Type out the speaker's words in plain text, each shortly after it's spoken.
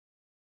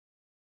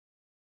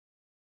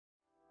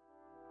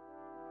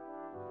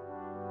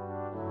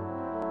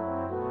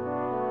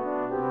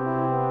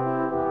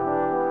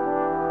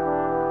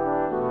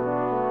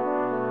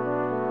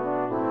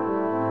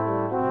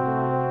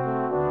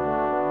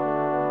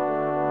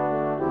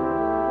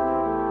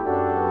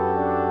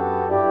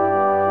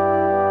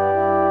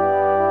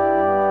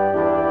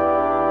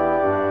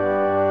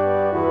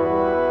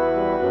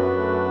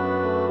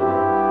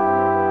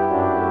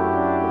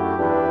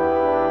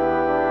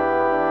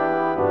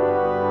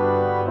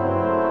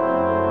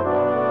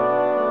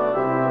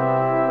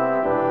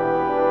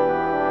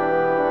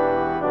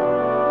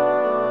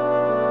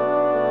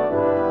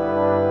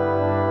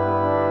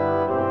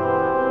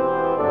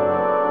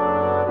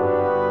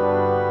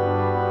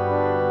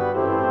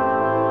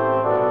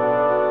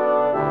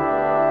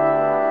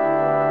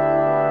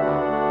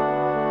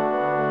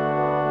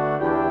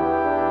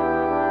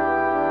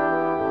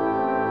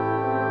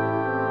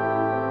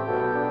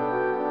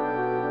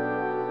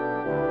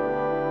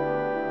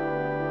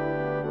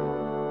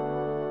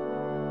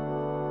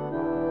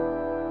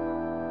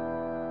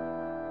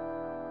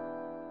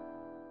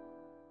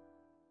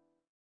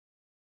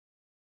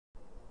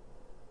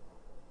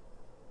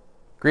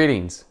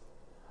Greetings.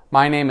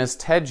 My name is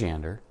Ted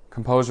Jander,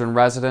 composer in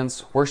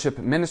residence, worship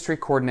ministry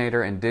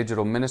coordinator, and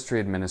digital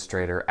ministry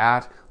administrator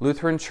at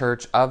Lutheran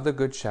Church of the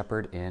Good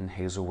Shepherd in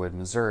Hazelwood,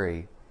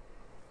 Missouri.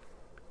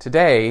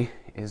 Today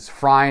is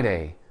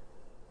Friday,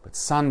 but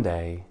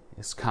Sunday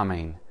is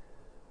coming.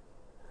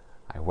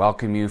 I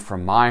welcome you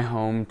from my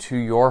home to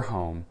your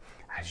home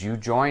as you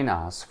join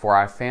us for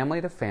our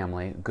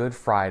family-to-family Good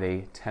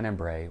Friday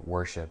Tenebrae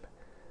worship.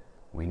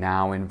 We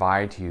now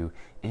invite you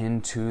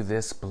into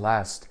this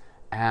blessed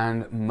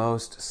and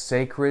most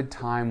sacred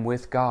time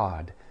with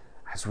God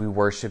as we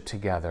worship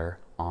together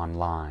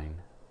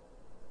online.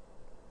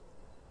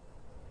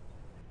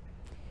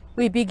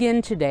 We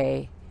begin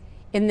today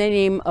in the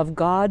name of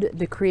God,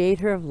 the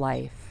Creator of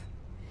life,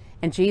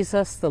 and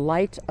Jesus, the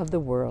light of the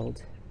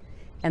world,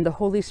 and the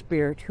Holy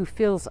Spirit who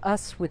fills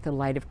us with the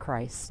light of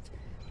Christ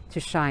to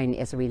shine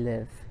as we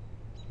live.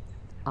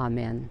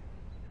 Amen.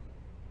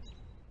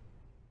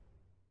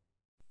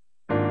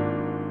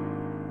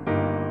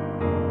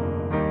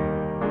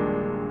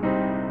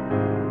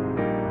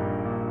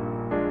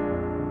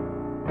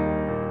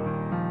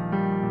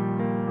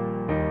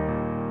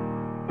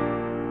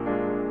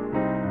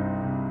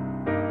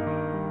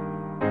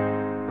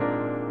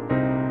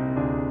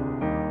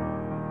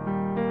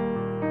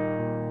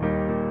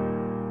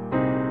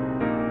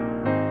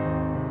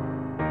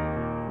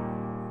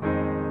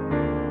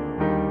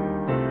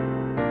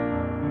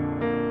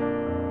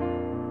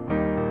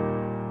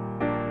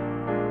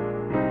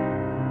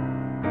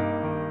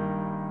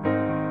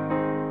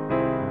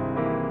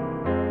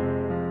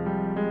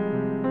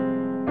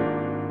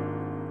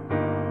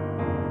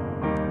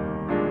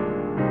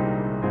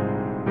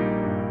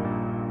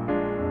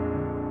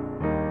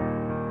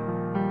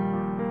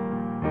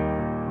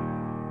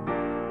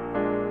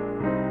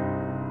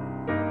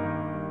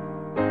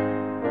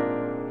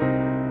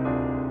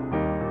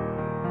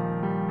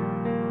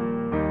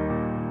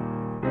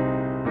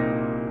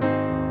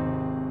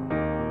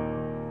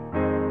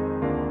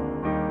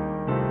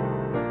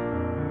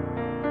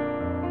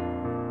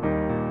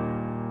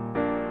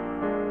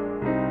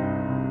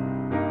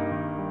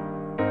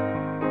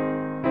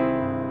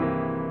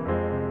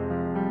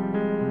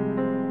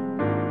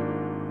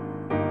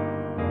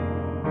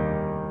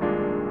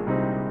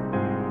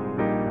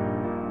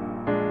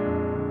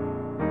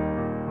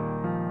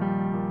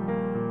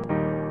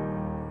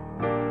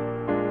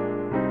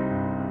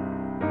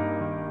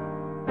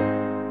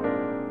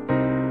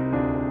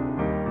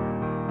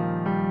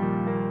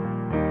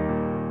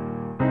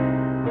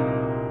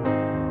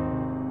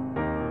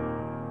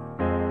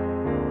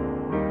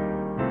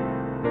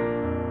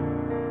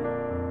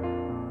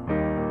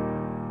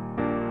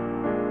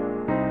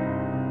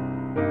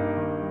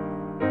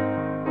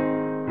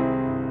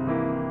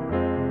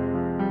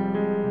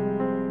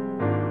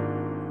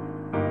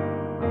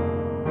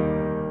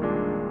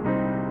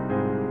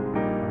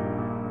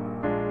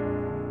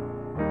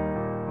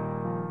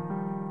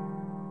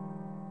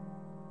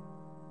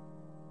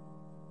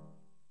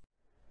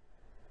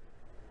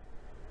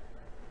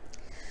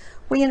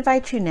 We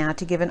invite you now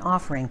to give an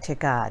offering to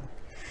God.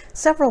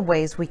 Several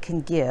ways we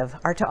can give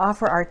are to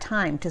offer our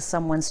time to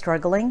someone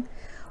struggling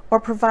or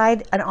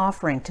provide an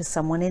offering to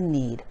someone in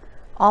need,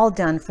 all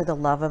done for the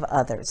love of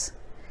others.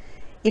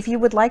 If you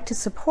would like to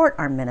support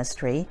our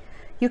ministry,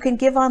 you can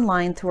give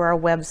online through our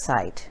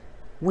website.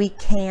 We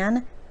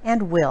can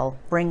and will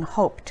bring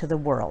hope to the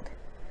world.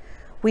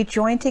 We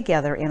join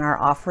together in our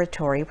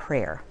offertory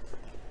prayer.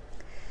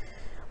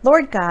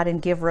 Lord God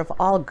and giver of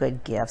all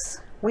good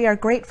gifts, we are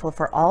grateful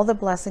for all the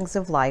blessings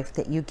of life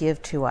that you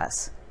give to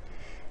us.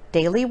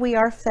 Daily we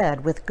are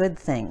fed with good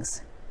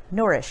things,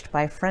 nourished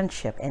by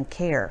friendship and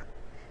care,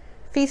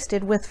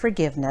 feasted with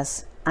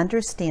forgiveness,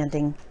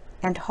 understanding,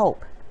 and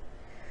hope.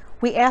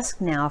 We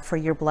ask now for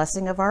your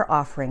blessing of our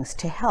offerings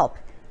to help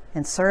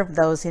and serve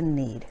those in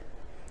need.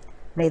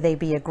 May they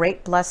be a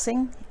great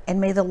blessing, and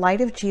may the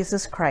light of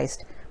Jesus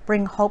Christ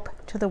bring hope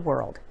to the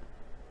world.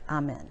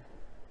 Amen.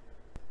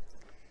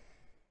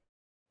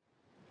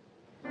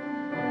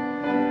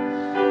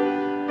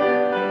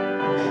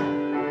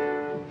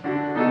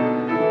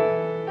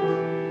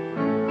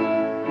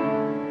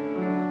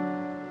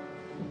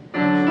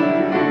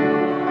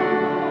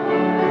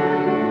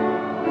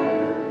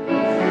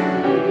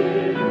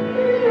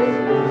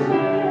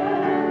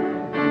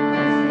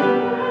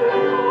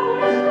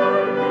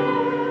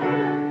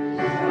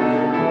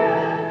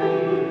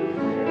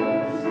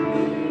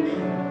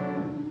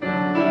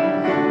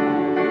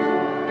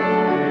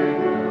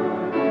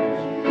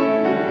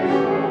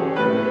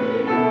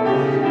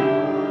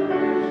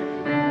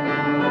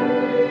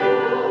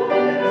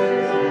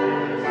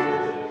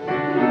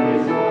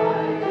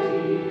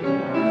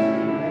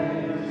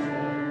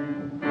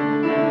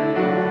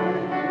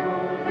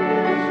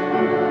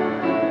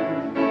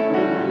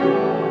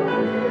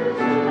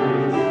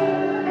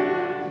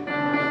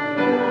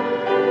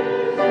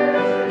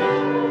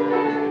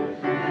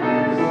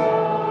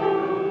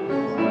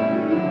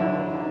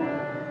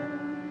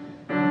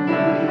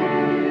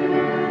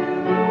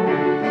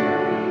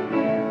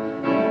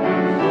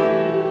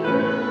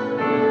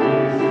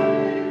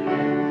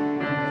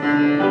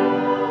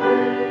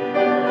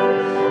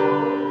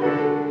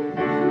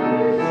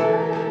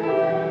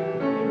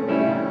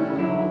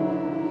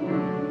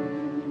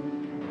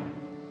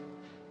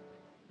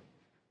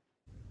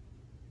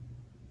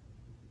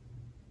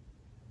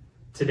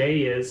 Today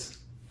is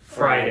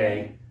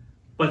Friday,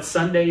 but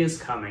Sunday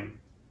is coming.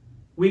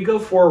 We go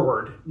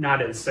forward, not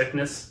in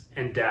sickness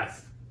and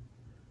death.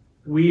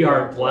 We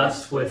are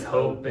blessed with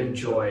hope and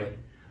joy.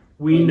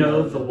 We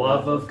know the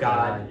love of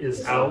God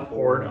is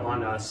outpoured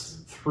on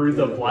us through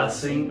the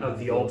blessing of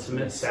the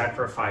ultimate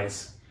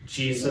sacrifice,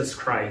 Jesus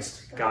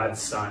Christ, God's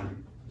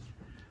Son.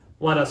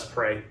 Let us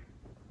pray.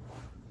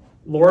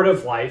 Lord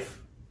of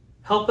life,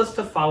 help us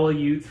to follow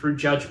you through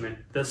judgment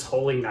this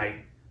holy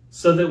night,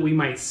 so that we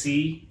might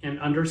see and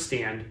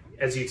understand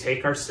as you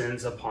take our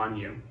sins upon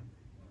you.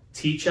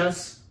 Teach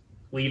us,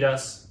 lead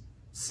us,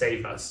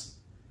 save us.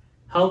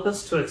 Help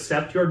us to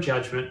accept your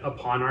judgment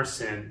upon our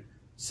sin,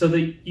 so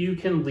that you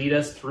can lead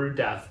us through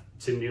death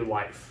to new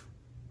life.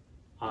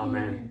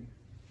 Amen.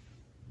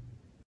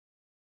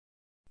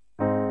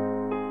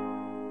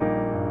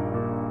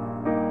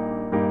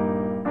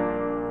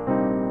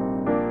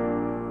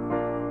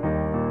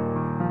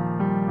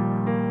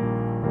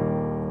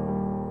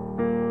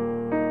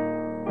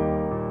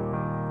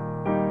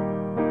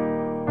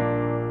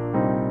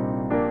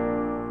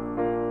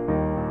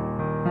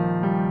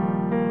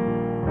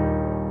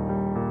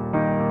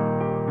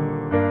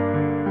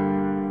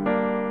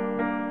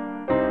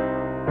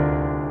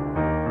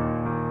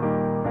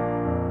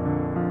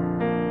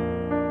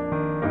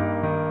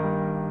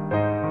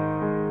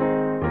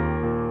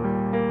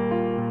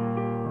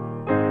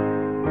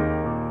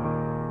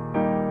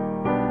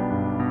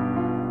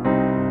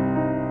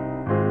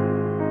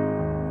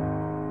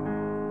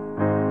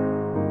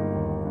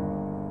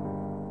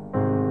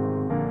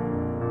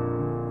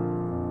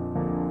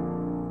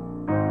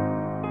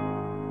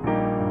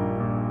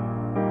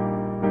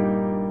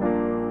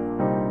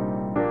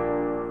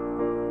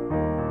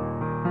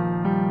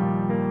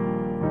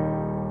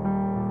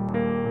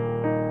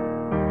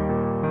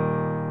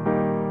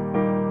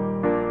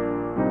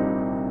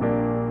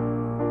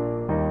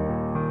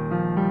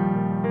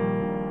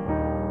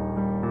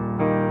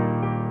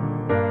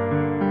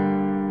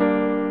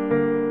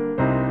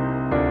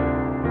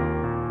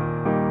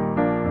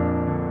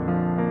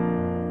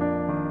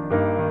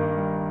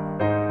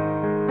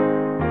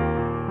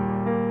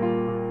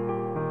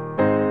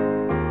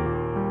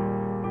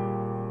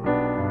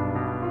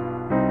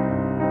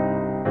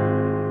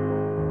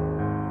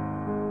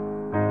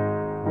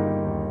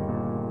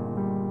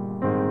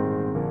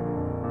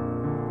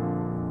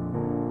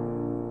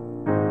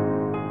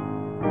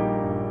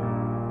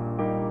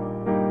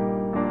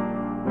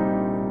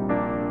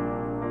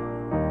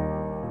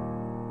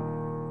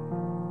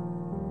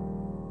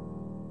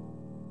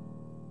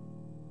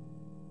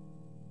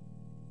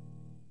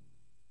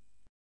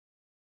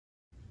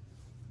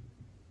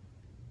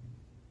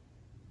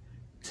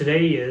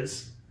 Today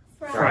is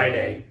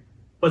Friday,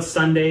 but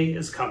Sunday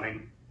is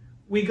coming.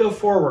 We go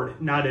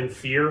forward, not in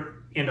fear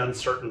and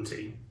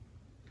uncertainty.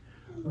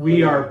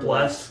 We are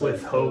blessed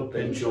with hope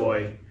and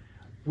joy.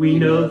 We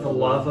know the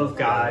love of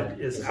God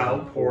is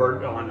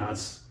outpoured on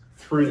us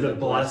through the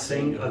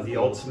blessing of the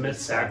ultimate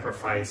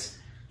sacrifice,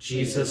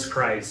 Jesus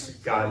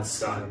Christ, God's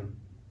Son.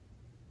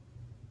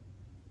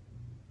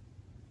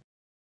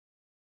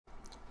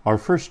 Our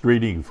first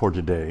reading for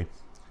today,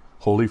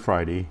 Holy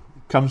Friday,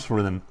 comes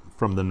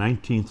from the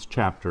 19th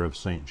chapter of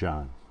St.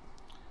 John.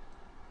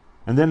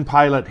 And then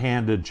Pilate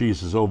handed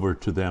Jesus over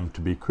to them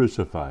to be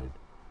crucified.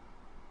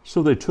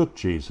 So they took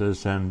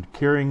Jesus, and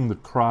carrying the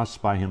cross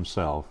by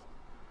himself,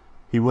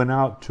 he went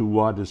out to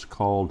what is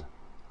called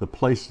the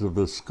place of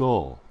the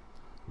skull,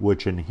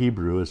 which in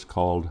Hebrew is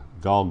called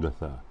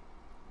Golgotha.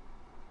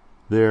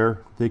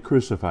 There they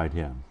crucified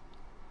him,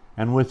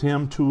 and with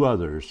him 2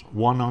 others,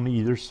 one on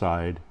either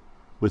side,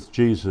 with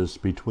Jesus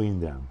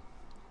between them.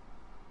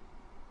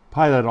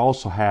 Pilate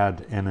also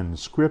had an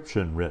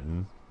inscription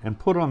written and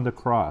put on the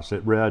cross.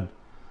 It read,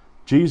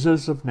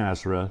 "Jesus of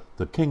Nazareth,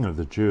 the King of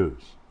the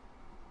Jews."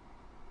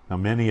 Now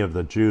many of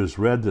the Jews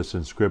read this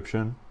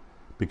inscription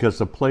because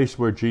the place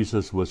where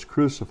Jesus was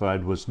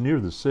crucified was near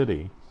the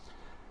city,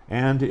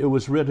 and it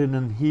was written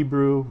in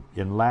Hebrew,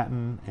 in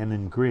Latin, and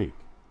in Greek.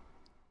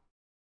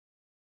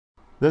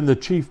 Then the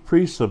chief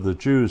priests of the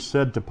Jews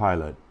said to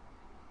Pilate,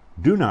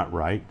 "Do not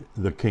write,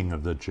 'the King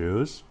of the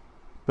Jews,'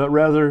 but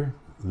rather,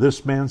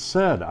 'This man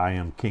said, I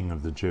am King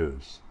of the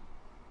Jews.'"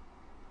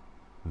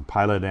 And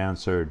Pilate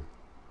answered,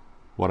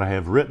 "What I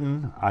have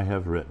written, I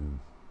have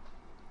written."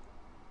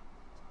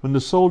 When the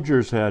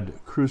soldiers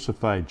had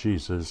crucified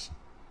Jesus,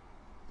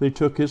 they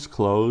took his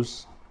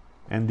clothes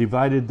and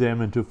divided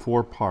them into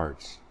 4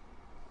 parts,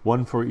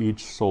 one for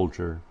each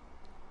soldier.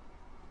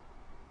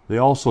 They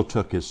also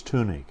took his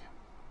tunic.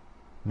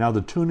 Now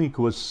the tunic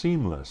was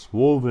seamless,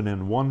 woven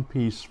in one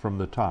piece from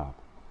the top.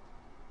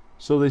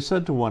 So they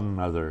said to one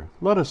another,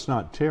 "Let us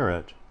not tear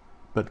it,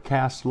 but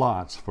cast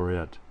lots for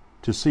it,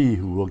 to see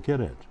who will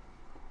get it."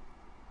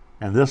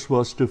 And this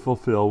was to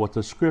fulfill what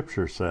the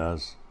Scripture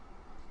says,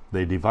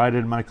 "They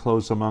divided my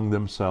clothes among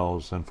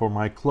themselves, and for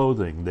my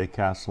clothing they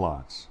cast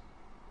lots."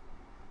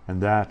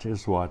 And that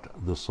is what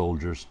the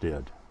soldiers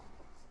did.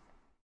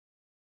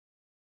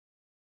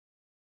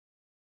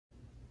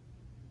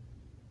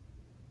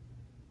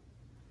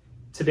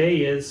 Today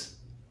is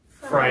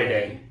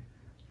Friday,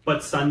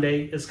 but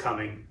Sunday is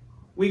coming.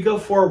 We go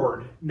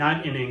forward,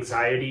 not in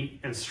anxiety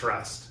and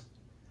stress.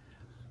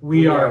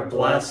 We are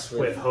blessed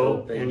with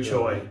hope and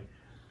joy.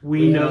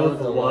 We know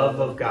the love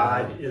of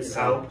God is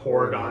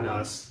outpoured on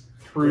us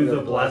through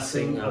the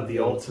blessing of the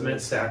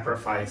ultimate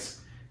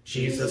sacrifice,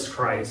 Jesus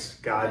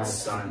Christ, God's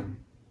Son.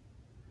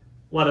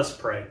 Let us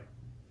pray.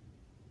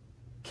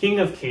 King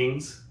of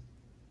Kings,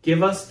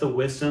 give us the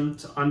wisdom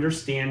to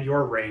understand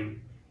your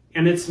reign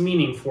and its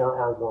meaning for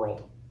our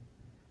world.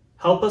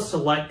 Help us to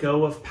let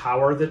go of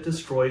power that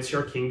destroys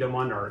your kingdom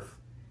on earth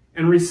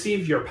and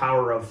receive your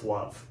power of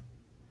love.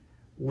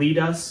 Lead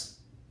us,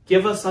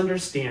 give us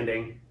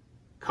understanding,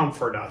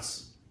 comfort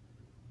us.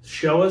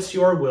 Show us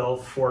your will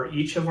for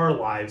each of our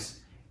lives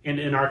and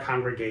in our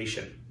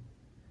congregation.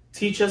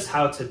 Teach us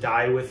how to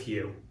die with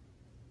you.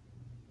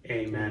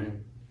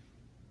 Amen.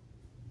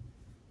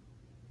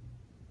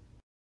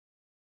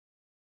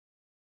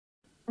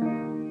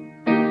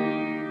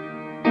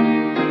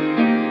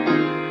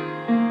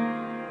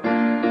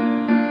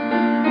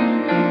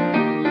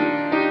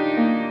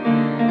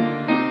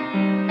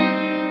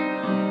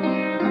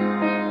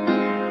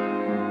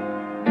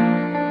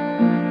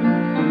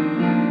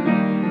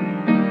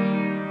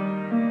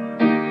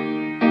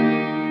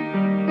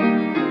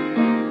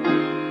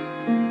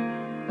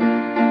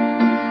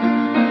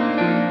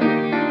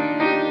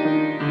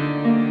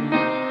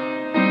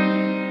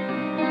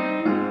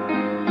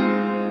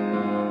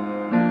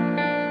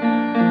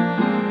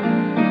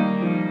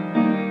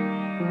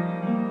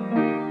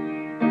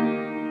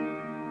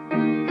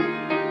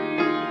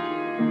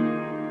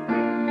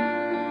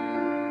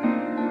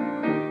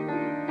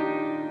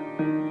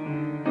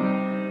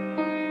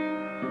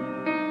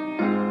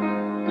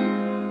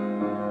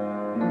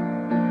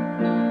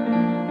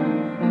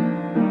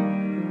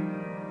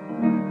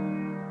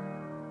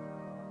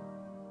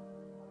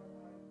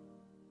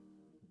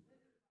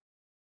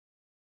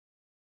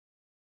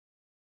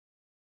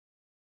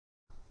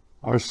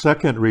 Our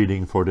second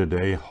reading for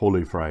today,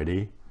 Holy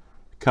Friday,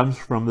 comes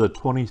from the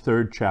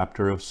 23rd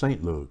chapter of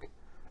St. Luke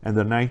and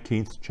the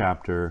 19th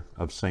chapter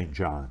of St.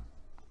 John.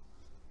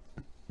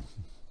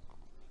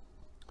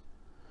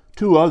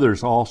 Two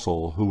others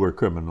also, who were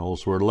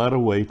criminals, were led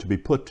away to be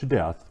put to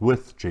death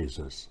with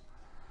Jesus.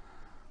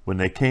 When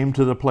they came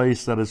to the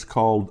place that is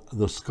called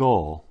the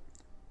Skull,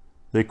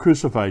 they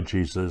crucified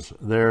Jesus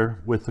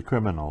there with the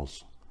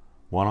criminals,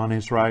 one on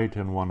his right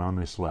and one on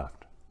his left.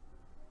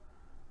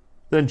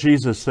 Then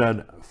Jesus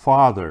said,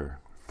 "Father,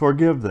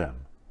 forgive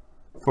them,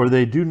 for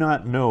they do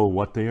not know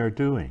what they are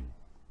doing."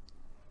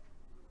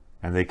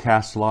 And they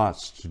cast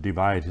lots to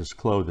divide his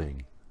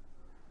clothing.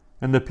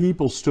 And the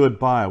people stood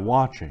by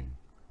watching.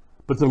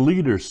 But the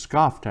leaders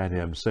scoffed at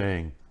him,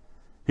 saying,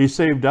 "He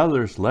saved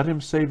others, let him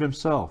save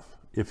himself,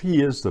 if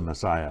he is the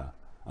Messiah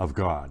of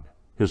God,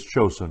 his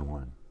chosen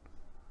one."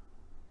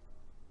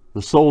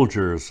 The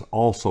soldiers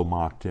also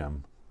mocked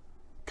him,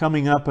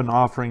 coming up and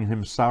offering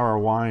him sour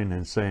wine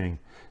and saying,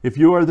 "If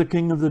you are the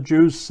King of the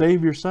Jews,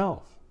 save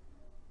yourself."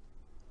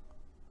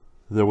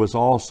 There was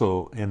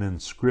also an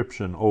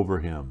inscription over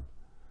him,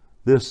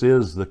 "This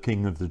is the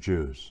King of the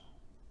Jews."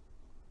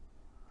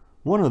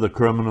 One of the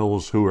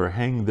criminals who were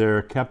hanged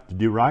there kept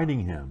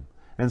deriding him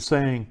and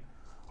saying,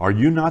 "Are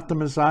you not the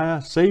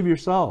Messiah? Save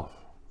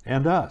yourself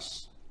and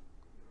us."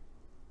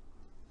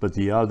 But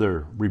the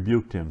other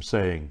rebuked him,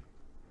 saying,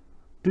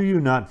 "Do you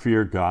not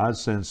fear God,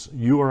 since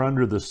you are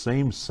under the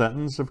same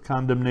sentence of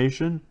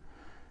condemnation?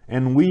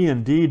 And we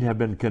indeed have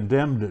been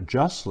condemned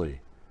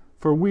justly,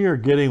 for we are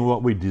getting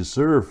what we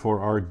deserve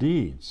for our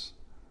deeds.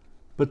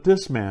 But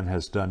this man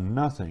has done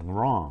nothing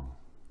wrong."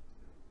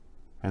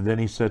 And then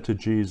he said to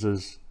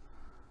Jesus,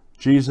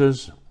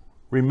 "Jesus,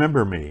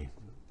 remember me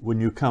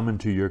when you come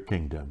into your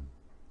kingdom."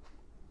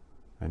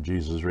 And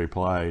Jesus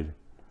replied,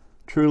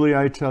 "Truly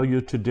I tell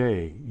you,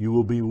 today you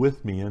will be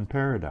with me in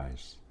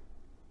paradise."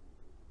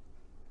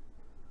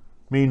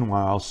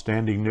 Meanwhile,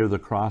 standing near the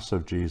cross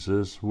of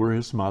Jesus were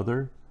his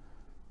mother,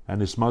 and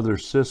his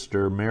mother's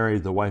sister, Mary,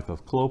 the wife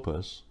of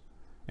Clopas,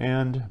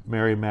 and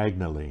Mary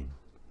Magdalene.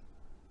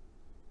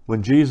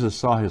 When Jesus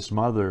saw his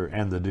mother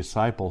and the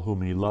disciple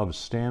whom he loved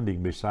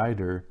standing beside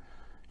her,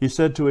 he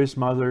said to his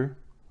mother,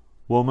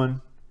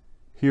 "Woman,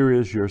 here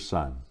is your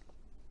son."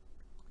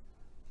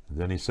 And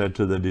then he said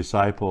to the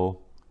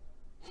disciple,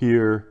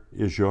 "Here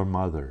is your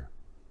mother."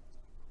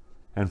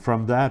 And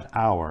from that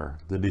hour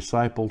the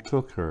disciple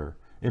took her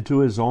into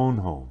his own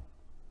home.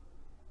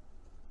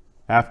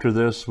 After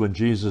this, when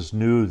Jesus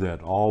knew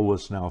that all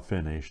was now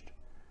finished,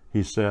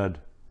 he said,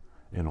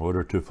 in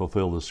order to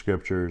fulfill the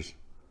Scriptures,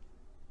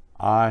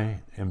 "I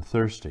am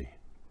thirsty."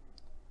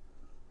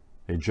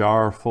 A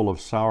jar full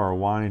of sour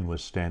wine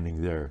was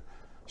standing there,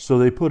 so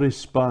they put a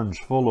sponge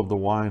full of the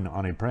wine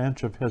on a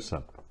branch of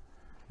hyssop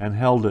and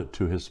held it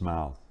to his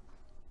mouth.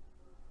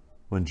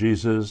 When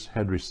Jesus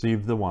had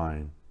received the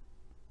wine,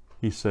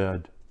 he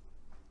said,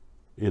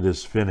 "It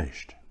is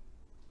finished."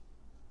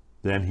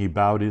 Then he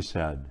bowed his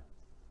head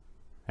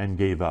and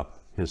gave up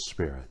his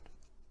spirit.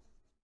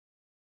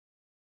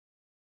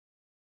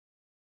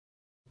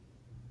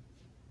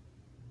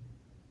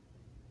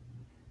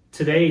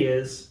 Today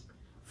is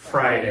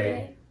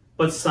Friday,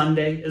 but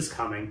Sunday is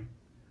coming.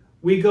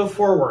 We go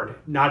forward,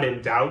 not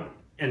in doubt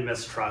and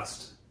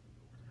mistrust.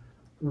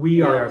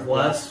 We are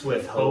blessed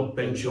with hope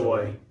and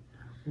joy.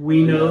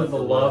 We know the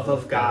love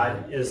of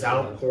God is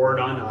outpoured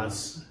on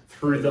us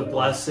through the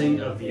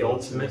blessing of the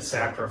ultimate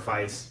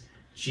sacrifice,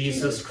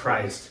 Jesus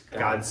Christ,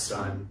 God's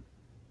Son.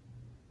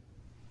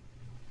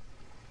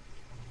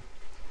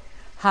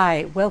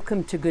 Hi,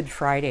 welcome to Good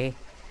Friday.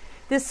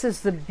 This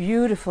is the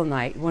beautiful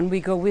night when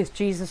we go with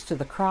Jesus to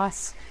the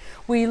cross.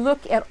 We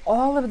look at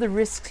all of the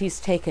risks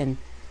he's taken,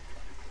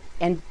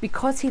 and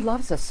because he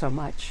loves us so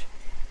much,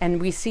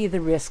 and we see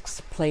the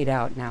risks played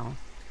out now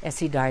as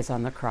he dies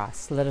on the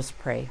cross. Let us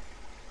pray.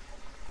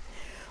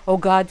 Oh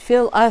God,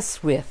 fill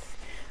us with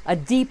a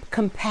deep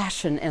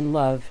compassion and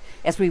love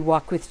as we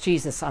walk with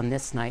Jesus on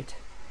this night.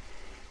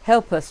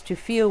 Help us to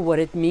feel what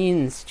it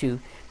means to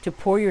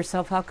pour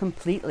yourself out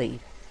completely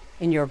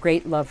in your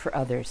great love for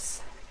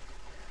others.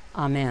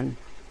 Amen.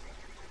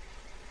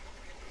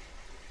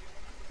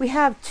 We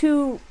have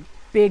two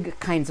big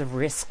kinds of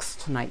risks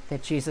tonight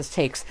that Jesus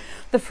takes.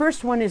 The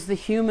first one is the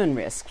human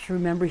risk.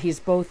 Remember, he's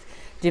both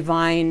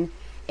divine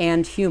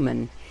and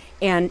human.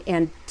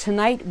 And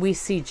tonight we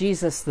see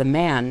Jesus, the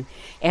man,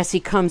 as he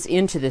comes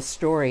into this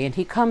story. And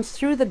he comes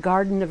through the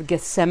Garden of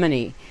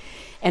Gethsemane.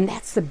 And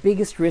that's the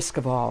biggest risk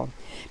of all,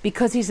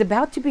 because he's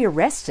about to be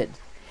arrested,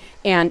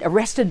 and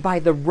arrested by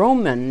the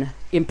Roman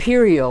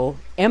imperial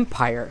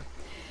empire.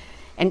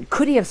 And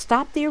could he have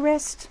stopped the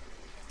arrest?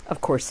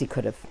 Of course he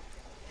could have.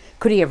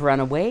 Could he have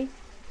run away?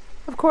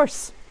 Of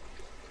course.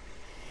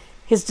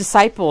 His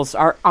disciples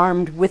are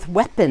armed with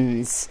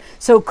weapons,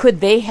 so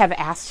could they have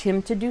asked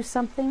him to do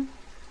something?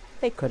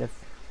 They could have.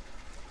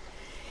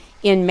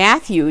 In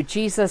Matthew,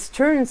 Jesus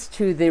turns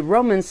to the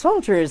Roman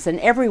soldiers and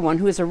everyone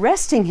who is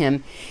arresting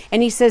him,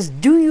 and he says,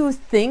 "Do you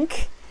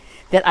think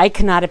that I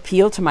cannot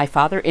appeal to my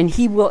Father, and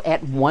he will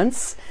at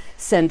once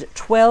send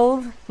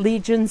 12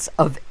 legions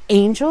of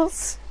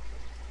angels?"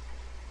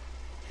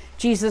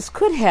 Jesus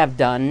could have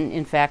done,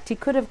 in fact, he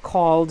could have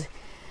called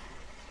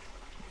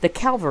the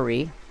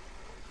cavalry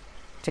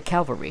to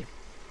Calvary.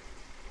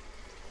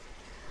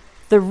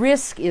 The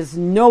risk is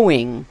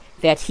knowing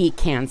that he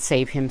can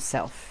save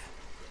himself,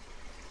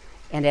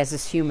 and as a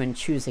human,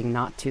 choosing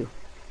not to.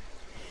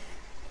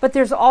 But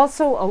there's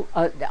also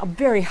a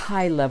very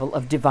high level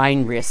of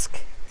divine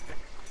risk.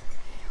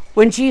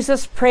 When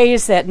Jesus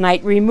prays that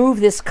night, "Remove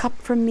this cup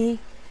from me,"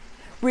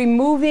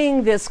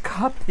 removing this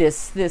cup,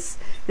 this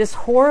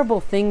horrible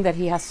thing that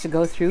he has to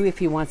go through if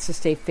he wants to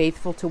stay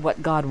faithful to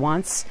what God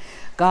wants.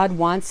 God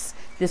wants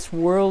this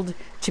world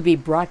to be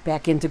brought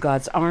back into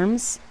God's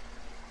arms.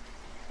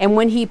 And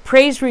when he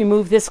prays,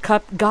 "Remove this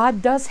cup,"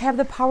 God does have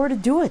the power to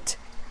do it.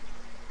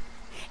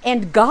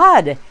 And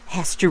God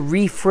has to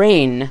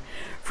refrain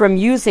from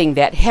using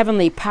that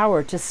heavenly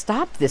power to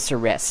stop this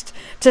arrest,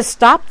 to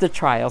stop the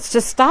trials, to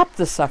stop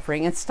the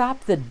suffering, and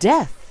stop the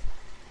death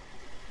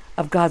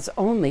of God's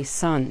only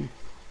Son,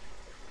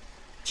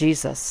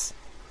 Jesus.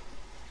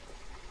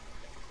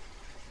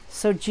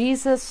 So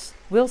Jesus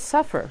will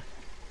suffer,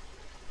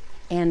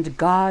 and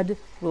God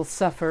will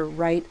suffer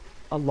right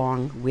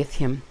along with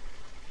him.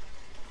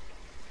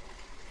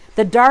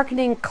 The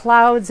darkening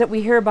clouds that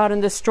we hear about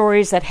in the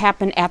stories that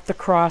happen at the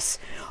cross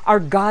are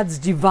God's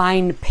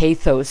divine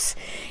pathos.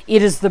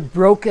 It is the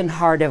broken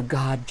heart of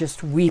God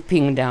just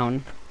weeping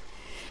down.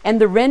 And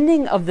the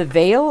rending of the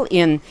veil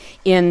in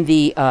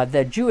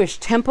the Jewish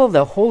temple,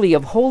 the Holy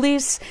of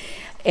Holies,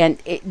 and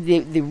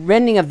the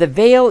rending of the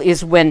veil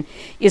is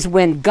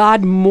when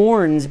God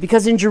mourns,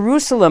 because in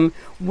Jerusalem,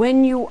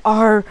 when you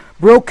are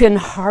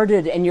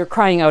broken-hearted and you're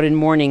crying out in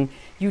mourning,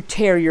 you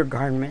tear your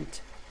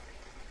garment.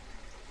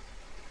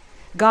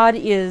 God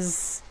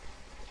is,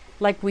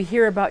 like we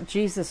hear about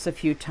Jesus a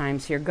few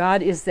times here,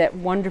 God is that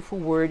wonderful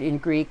word in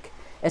Greek,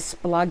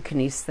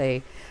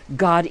 esplagknisthe.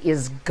 God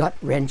is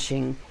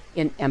gut-wrenching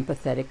in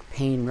empathetic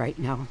pain right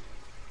now.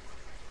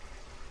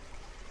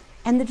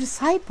 And the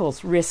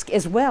disciples risk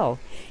as well.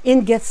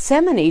 In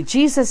Gethsemane,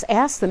 Jesus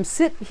asked them,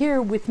 "Sit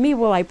here with me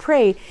while I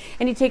pray."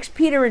 And he takes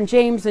Peter and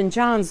James and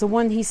John, the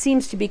one he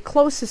seems to be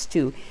closest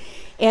to.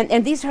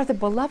 And these are the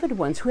beloved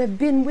ones who have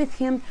been with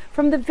him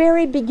from the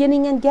very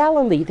beginning in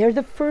Galilee. They're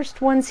the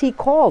first ones he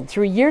called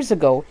 3 years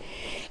ago.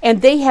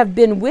 And they have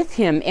been with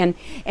him. And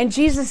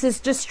Jesus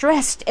is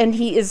distressed and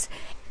he is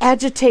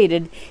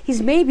agitated.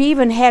 He's maybe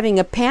even having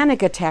a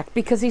panic attack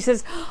because he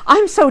says,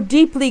 "I'm so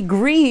deeply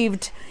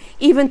grieved,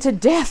 even to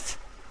death.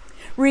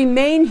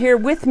 Remain here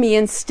with me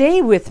and stay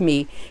with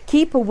me.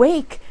 Keep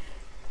awake."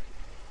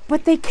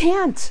 But they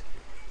can't.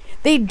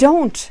 They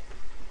don't.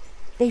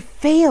 They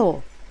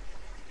fail.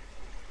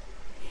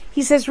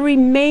 He says,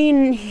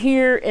 "Remain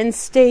here and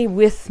stay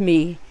with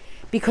me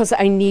because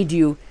I need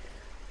you."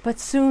 But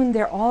soon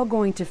they're all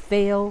going to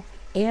fail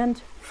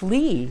and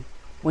flee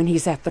when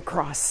he's at the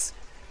cross.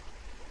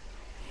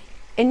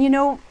 And you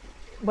know,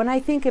 when I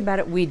think about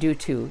it, we do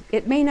too.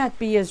 It may not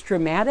be as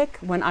dramatic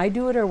when I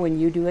do it or when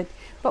you do it,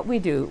 but we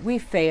do. We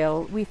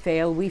fail, we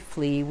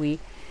flee,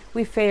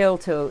 We fail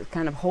to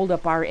kind of hold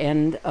up our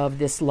end of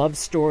this love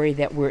story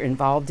that we're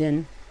involved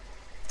in.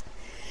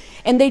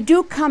 And they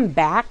do come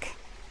back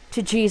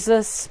to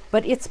Jesus,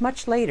 but it's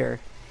much later.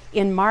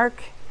 In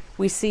Mark,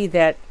 we see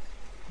that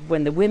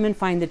when the women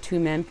find the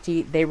tomb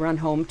empty, they run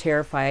home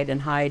terrified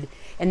and hide,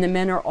 and the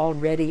men are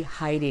already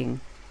hiding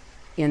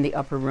in the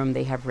upper room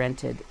they have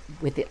rented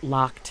with it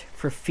locked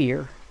for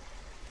fear.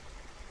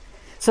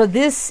 So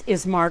this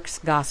is Mark's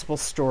gospel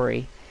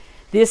story.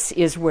 This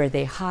is where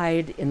they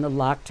hide in the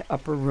locked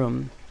upper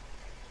room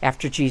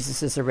after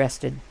Jesus is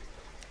arrested.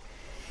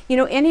 You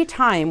know,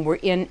 anytime we're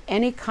in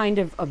any kind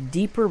of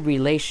deeper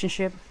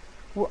relationship,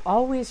 we're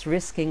always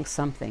risking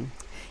something.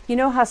 You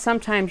know how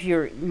sometimes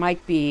you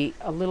might be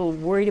a little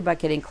worried about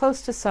getting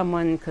close to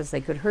someone because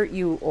they could hurt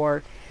you,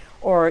 or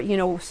you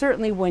know,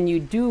 certainly when you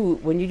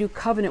do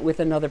covenant with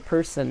another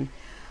person,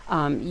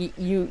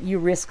 you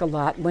risk a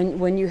lot.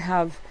 When you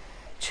have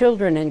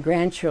children and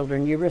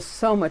grandchildren, you risk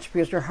so much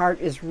because your heart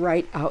is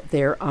right out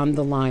there on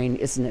the line,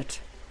 isn't it?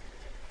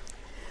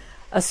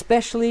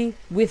 Especially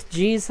with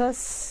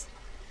Jesus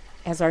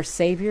as our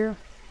Savior,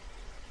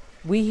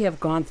 we have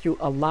gone through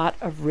a lot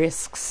of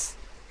risks,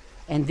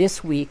 and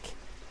this week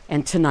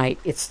and tonight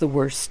it's the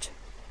worst.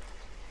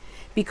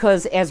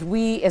 Because as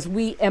we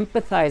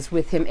empathize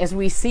with him, as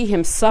we see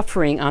him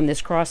suffering on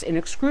this cross in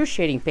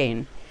excruciating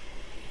pain,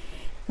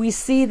 we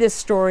see this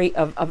story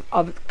of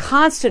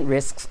constant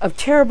risks, of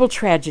terrible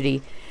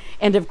tragedy,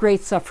 and of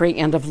great suffering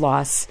and of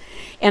loss,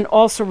 and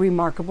also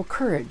remarkable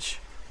courage.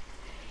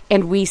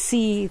 And we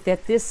see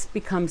that this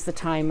becomes the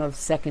time of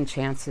second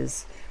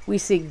chances. We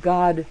see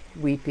God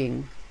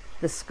weeping.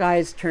 The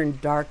skies turn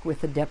dark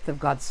with the depth of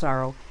God's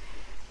sorrow,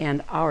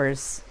 and our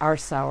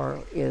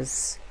sorrow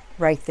is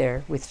right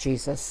there with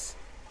Jesus.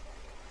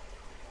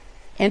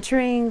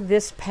 Entering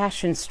this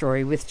passion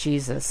story with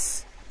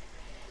Jesus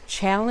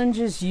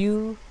challenges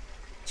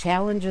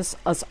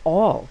us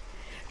all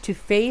to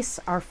face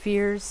our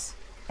fears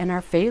and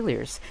our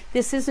failures.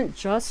 This isn't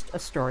just a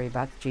story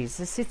about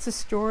Jesus, it's a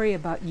story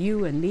about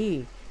you and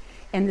me,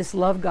 and this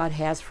love God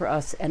has for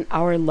us and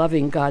our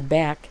loving God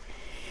back.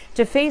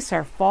 To face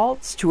our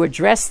faults, to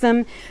address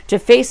them, to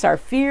face our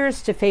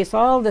fears, to face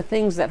all the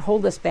things that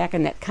hold us back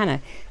and that kind of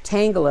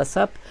tangle us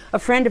up. A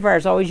friend of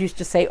ours always used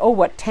to say, "Oh,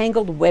 what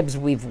tangled webs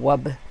we've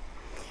wub."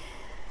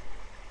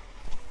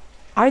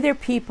 Are there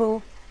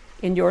people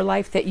in your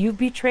life that you've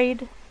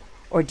betrayed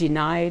or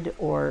denied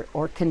or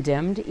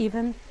condemned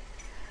even?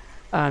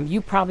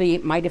 You probably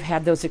might have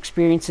had those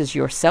experiences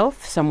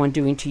yourself, someone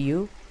doing to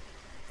you.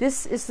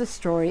 This is the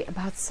story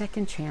about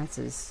second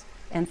chances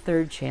and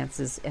third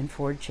chances and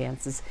fourth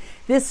chances.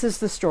 This is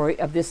the story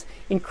of this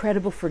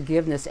incredible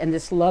forgiveness and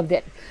this love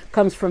that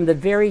comes from the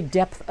very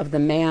depth of the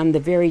man, the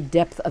very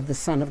depth of the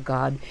Son of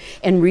God,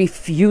 and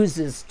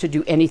refuses to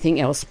do anything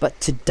else but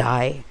to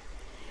die.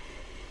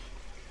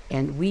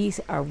 And we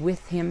are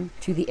with him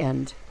to the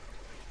end.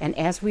 And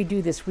as we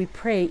do this, we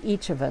pray,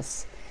 each of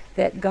us,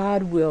 that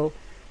God will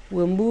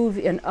move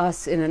in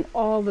us and in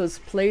all those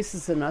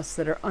places in us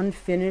that are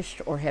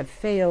unfinished or have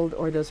failed,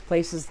 or those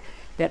places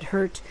that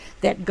hurt,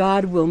 that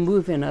God will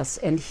move in us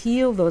and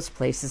heal those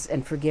places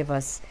and forgive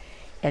us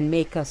and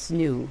make us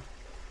new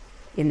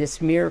in this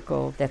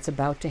miracle that's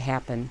about to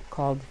happen,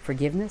 called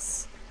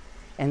forgiveness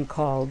and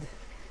called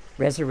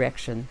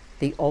resurrection,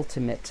 the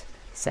ultimate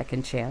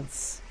second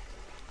chance.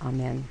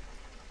 Amen.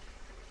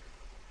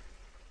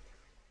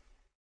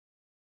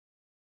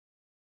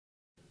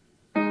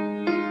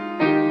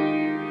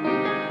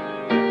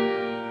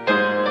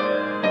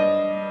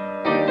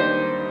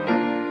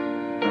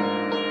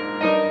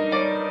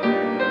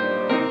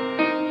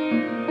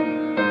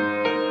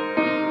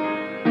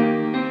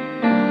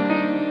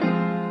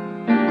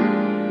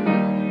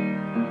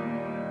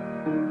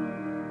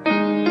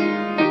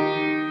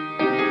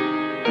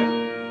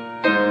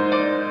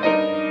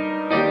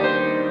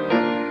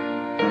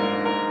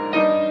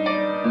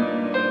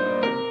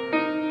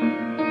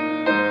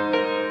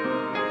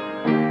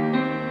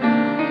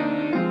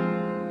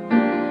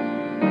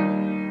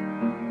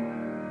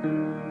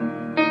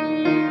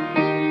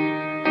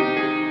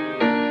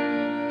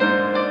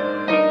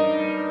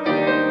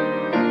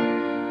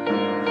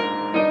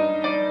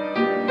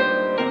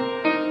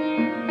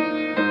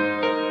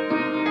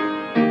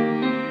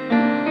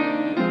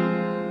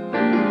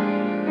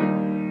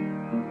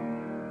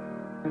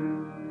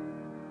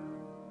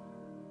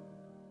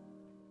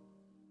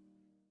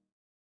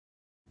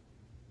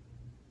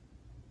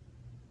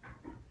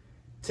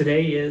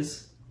 Today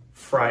is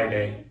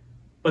Friday,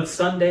 but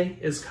Sunday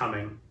is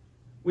coming.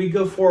 We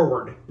go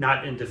forward,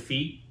 not in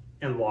defeat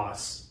and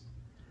loss.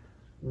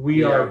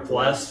 We are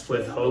blessed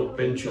with hope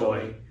and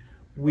joy.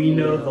 We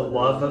know the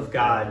love of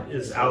God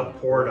is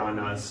outpoured on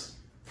us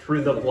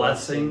through the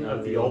blessing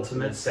of the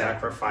ultimate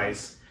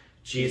sacrifice,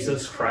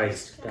 Jesus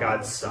Christ,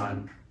 God's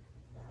Son.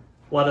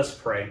 Let us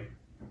pray.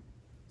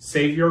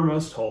 Savior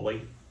most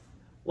holy,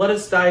 let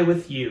us die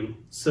with you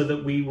so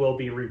that we will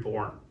be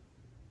reborn.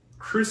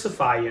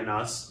 Crucify in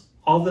us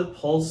all that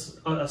pulls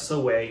us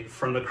away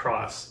from the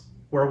cross,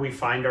 where we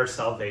find our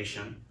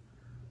salvation.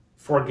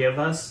 Forgive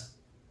us,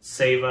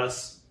 save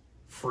us,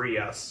 free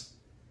us.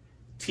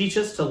 Teach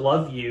us to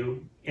love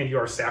you and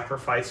your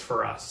sacrifice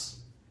for us.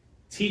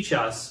 Teach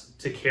us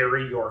to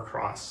carry your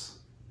cross.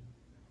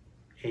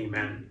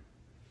 Amen.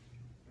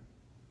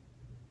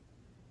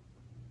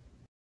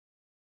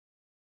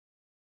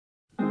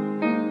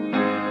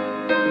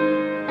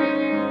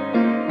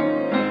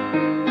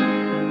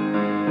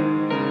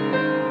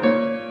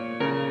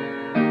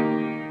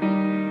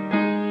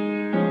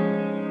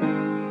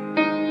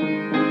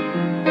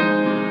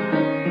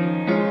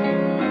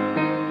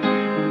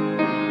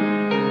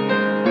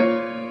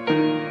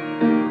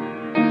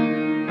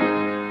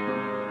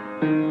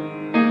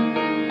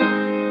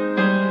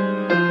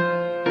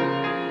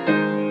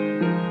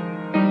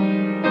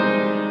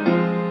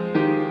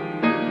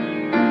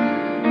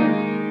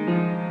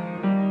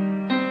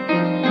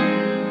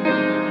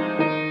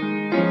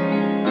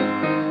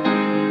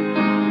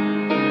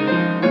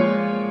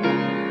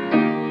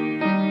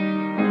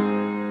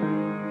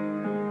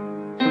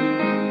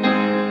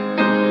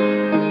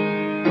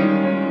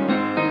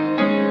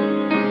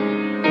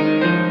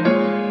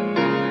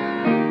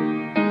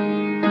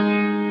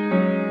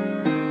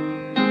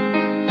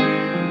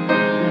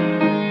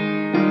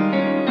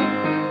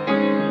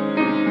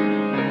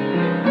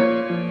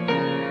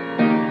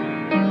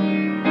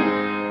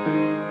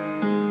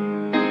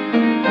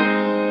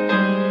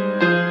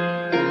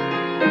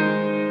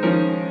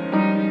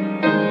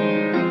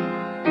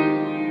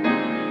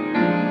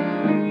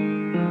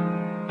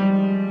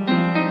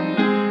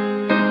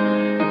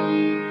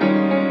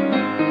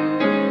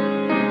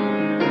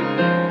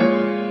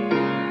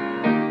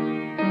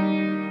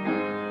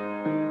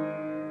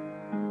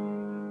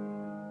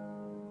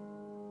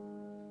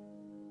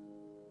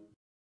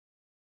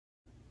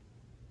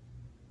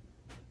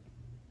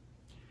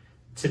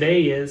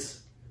 Today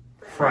is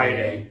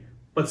Friday,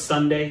 but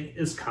Sunday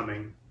is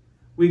coming.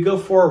 We go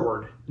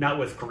forward, not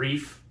with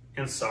grief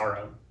and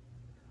sorrow.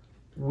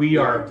 We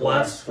are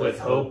blessed with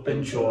hope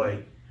and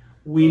joy.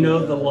 We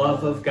know the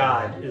love of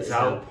God is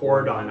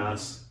outpoured on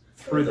us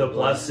through the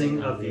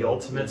blessing of the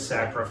ultimate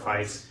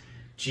sacrifice,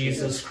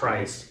 Jesus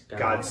Christ,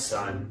 God's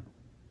Son.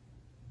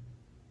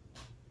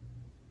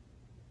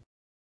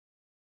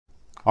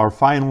 Our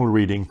final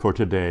reading for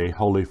today,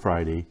 Holy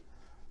Friday,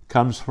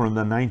 comes from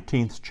the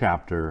 19th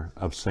chapter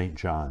of St.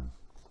 John.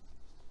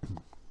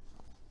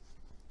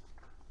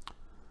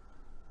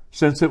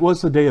 Since it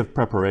was the day of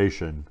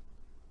preparation,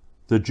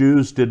 the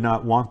Jews did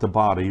not want the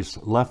bodies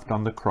left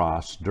on the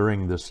cross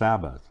during the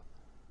Sabbath,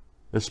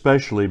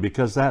 especially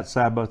because that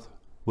Sabbath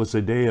was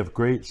a day of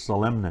great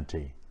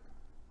solemnity.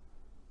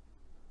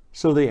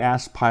 So they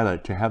asked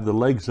Pilate to have the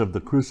legs of the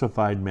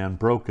crucified men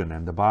broken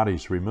and the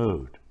bodies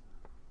removed.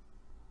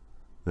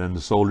 Then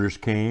the soldiers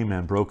came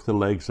and broke the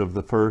legs of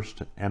the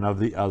first and of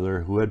the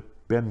other who had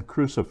been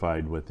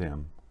crucified with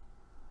him.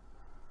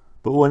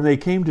 But when they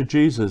came to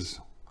Jesus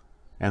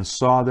and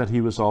saw that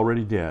he was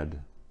already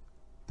dead,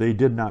 they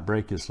did not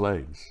break his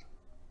legs.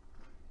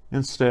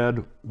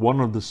 Instead, one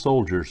of the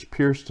soldiers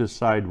pierced his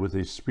side with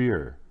a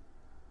spear,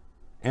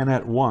 and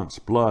at once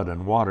blood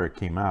and water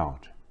came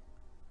out.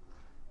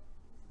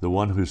 The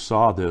one who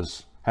saw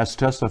this has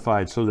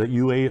testified so that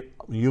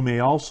you may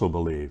also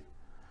believe,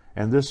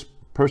 and this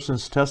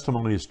person's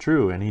testimony is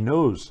true, and he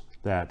knows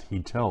that he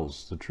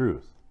tells the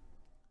truth.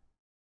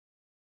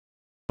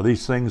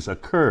 These things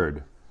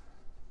occurred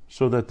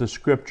so that the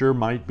scripture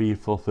might be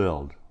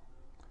fulfilled.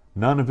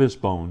 None of his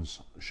bones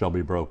shall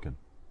be broken.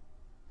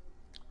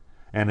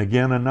 And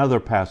again,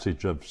 another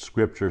passage of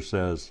scripture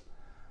says,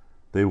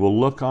 they will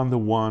look on the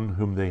one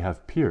whom they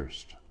have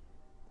pierced.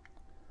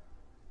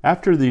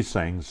 After these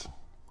things,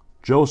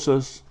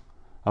 Joseph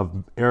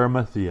of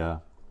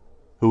Arimathea,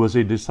 who was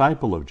a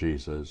disciple of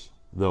Jesus,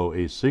 though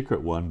a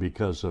secret one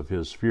because of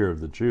his fear of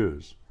the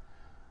Jews,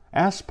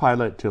 asked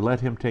Pilate to let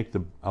him take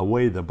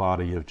away the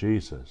body of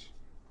Jesus.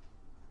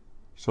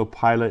 So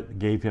Pilate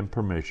gave him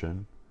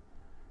permission,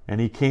 and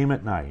he came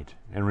at night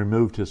and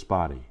removed his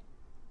body.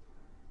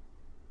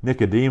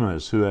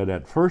 Nicodemus, who had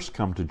at first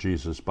come to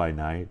Jesus by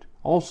night,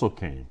 also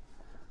came,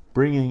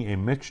 bringing a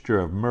mixture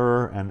of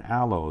myrrh and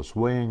aloes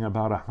weighing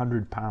about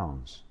 100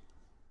 pounds.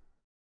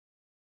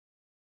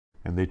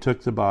 And they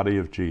took the body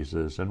of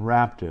Jesus and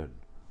wrapped it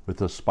with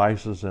the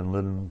spices and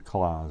linen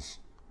cloths,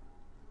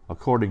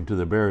 according to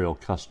the burial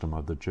custom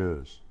of the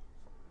Jews.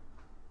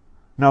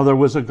 Now there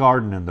was a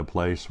garden in the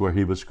place where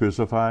he was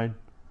crucified,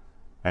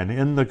 and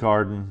in the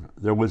garden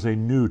there was a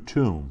new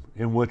tomb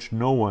in which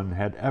no one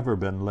had ever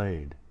been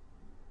laid.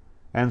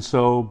 And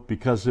so,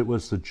 because it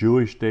was the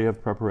Jewish day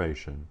of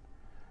preparation,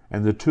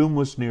 and the tomb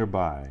was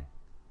nearby,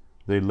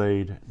 they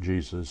laid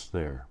Jesus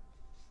there.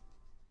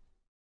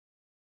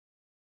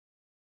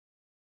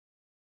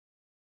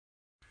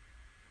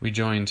 We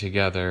join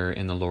together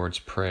in the Lord's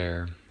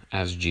Prayer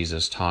as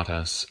Jesus taught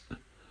us.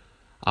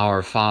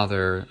 Our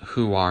Father,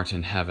 who art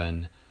in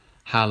heaven,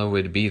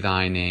 hallowed be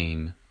thy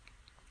name.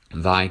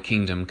 Thy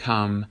kingdom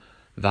come,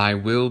 thy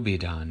will be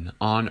done,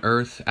 on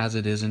earth as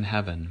it is in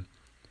heaven.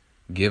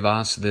 Give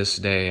us this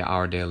day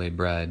our daily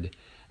bread,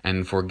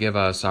 and forgive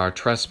us our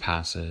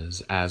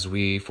trespasses, as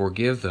we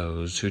forgive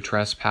those who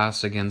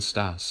trespass against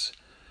us.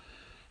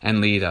 And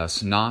lead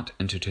us not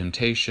into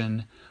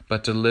temptation,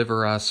 but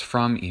deliver us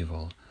from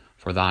evil.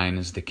 For thine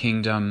is the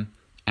kingdom,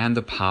 and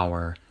the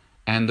power,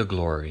 and the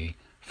glory,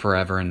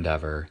 forever and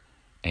ever.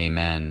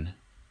 Amen.